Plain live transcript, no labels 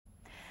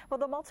Well,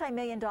 the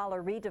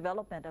multi-million-dollar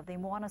redevelopment of the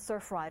Moana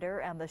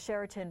Surfrider and the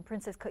Sheraton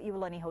Princess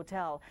Kaiulani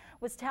Hotel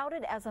was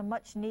touted as a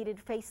much-needed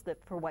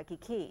facelift for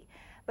Waikiki.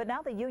 But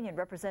now the union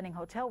representing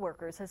hotel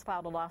workers has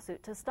filed a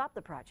lawsuit to stop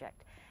the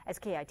project. As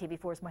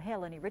KITV4's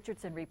Mahealani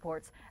Richardson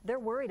reports, they're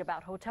worried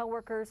about hotel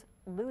workers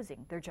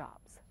losing their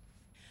jobs.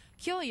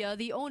 Kyoya,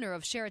 the owner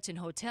of Sheraton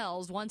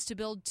Hotels, wants to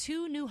build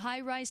 2 new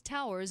high-rise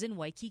towers in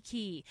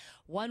Waikiki.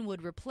 One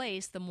would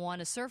replace the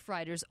Moana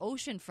Surfrider's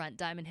oceanfront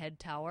Diamond Head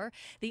Tower.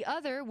 The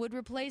other would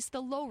replace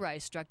the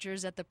low-rise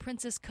structures at the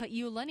Princess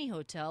Kaiulani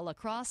Hotel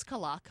across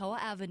Kalakaua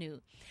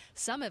Avenue.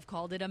 Some have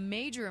called it a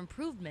major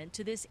improvement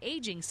to this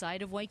aging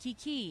side of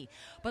Waikiki.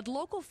 But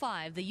Local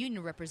 5, the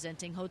union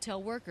representing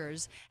hotel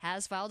workers,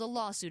 has filed a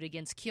lawsuit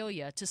against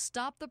Kyoya to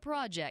stop the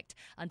project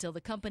until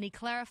the company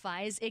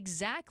clarifies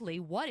exactly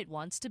what it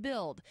wants to build.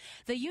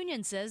 The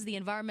union says the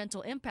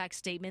environmental impact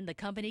statement the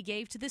company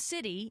gave to the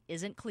city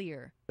isn't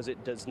clear.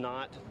 It does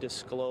not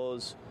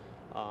disclose,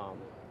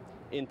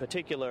 in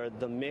particular,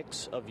 the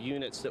mix of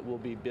units that will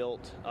be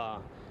built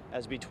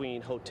as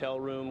between hotel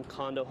room,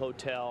 condo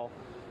hotel,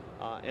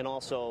 and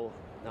also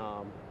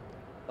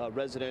a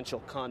residential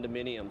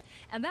condominium.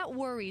 And that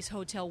worries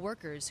hotel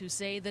workers who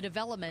say the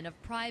development of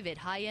private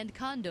high-end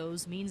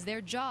condos means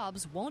their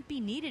jobs won't be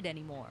needed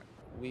anymore.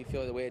 We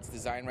feel the way it's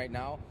designed right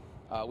now,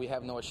 we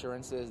have no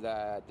assurances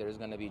that there's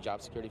going to be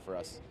job security for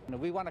us.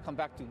 We want to come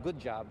back to good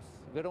jobs.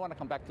 We don't want to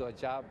come back to a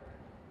job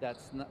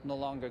that's no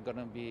longer going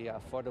to be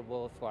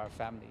affordable for our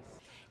families.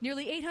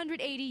 Nearly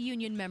 880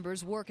 union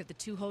members work at the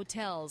 2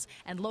 hotels,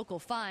 and Local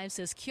 5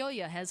 says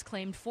Kyoya has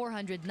claimed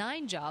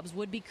 409 jobs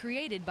would be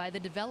created by the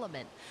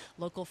development.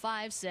 Local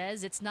 5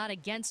 says it's not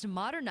against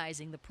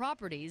modernizing the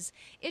properties.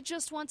 It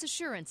just wants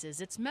assurances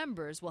its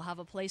members will have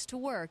a place to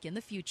work in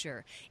the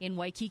future. In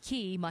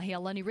Waikiki,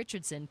 Mahealani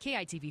Richardson,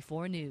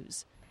 KITV4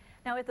 News.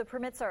 Now, if the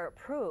permits are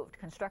approved,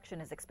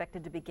 construction is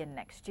expected to begin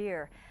next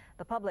year.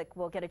 The public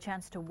will get a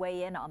chance to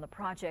weigh in on the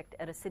project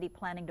at a city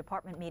planning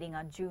department meeting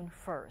on June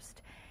 1st.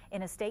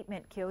 In a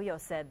statement, Kyoya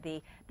said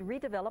the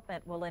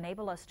redevelopment will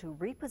enable us to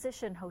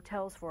reposition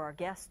hotels for our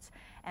guests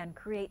and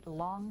create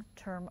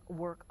long-term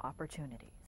work opportunities.